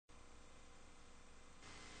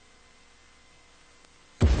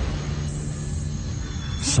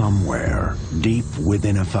Somewhere, deep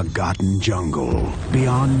within a forgotten jungle,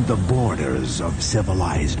 beyond the borders of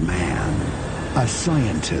civilized man, a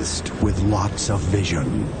scientist with lots of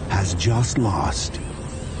vision has just lost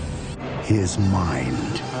his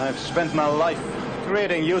mind. I've spent my life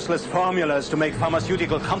creating useless formulas to make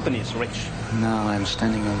pharmaceutical companies rich. Now I'm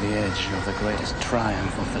standing on the edge of the greatest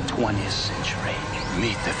triumph of the 20th century.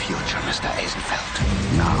 Meet the future, Mr.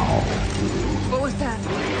 Eisenfeld. Now, What was that?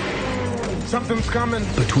 Something's coming.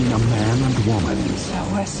 between a man and woman, So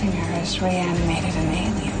Wessinger has reanimated an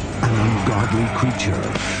alien. an ungodly creature,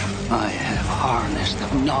 I have harnessed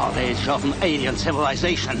the knowledge of an alien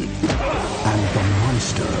civilization. and the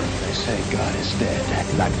monster They say God is dead.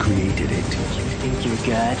 that created it. You think you're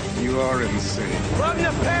God? You are insane. Welcome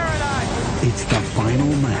to paradise! It's the final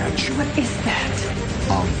match What is that?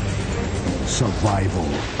 of survival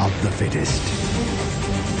of the fittest.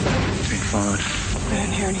 Straightforward. I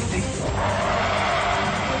didn't hear anything.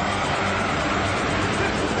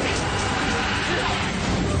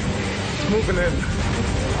 It's moving in.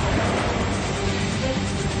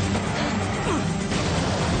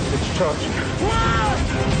 It's charging.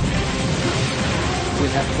 We'll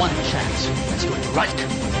have one chance. Let's do it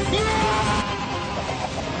right.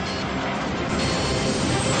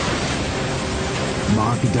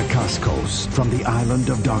 Mark Dacascos from the island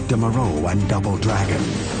of Dr. Moreau and Double Dragon.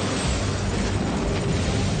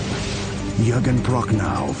 Jurgen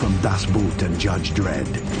Prochnow from Das Boot and Judge Dredd.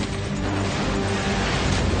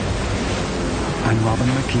 And Robin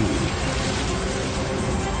McKee.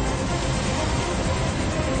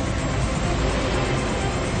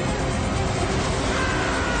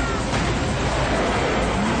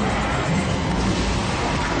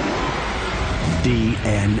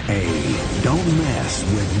 DNA. Don't mess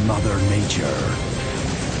with Mother Nature.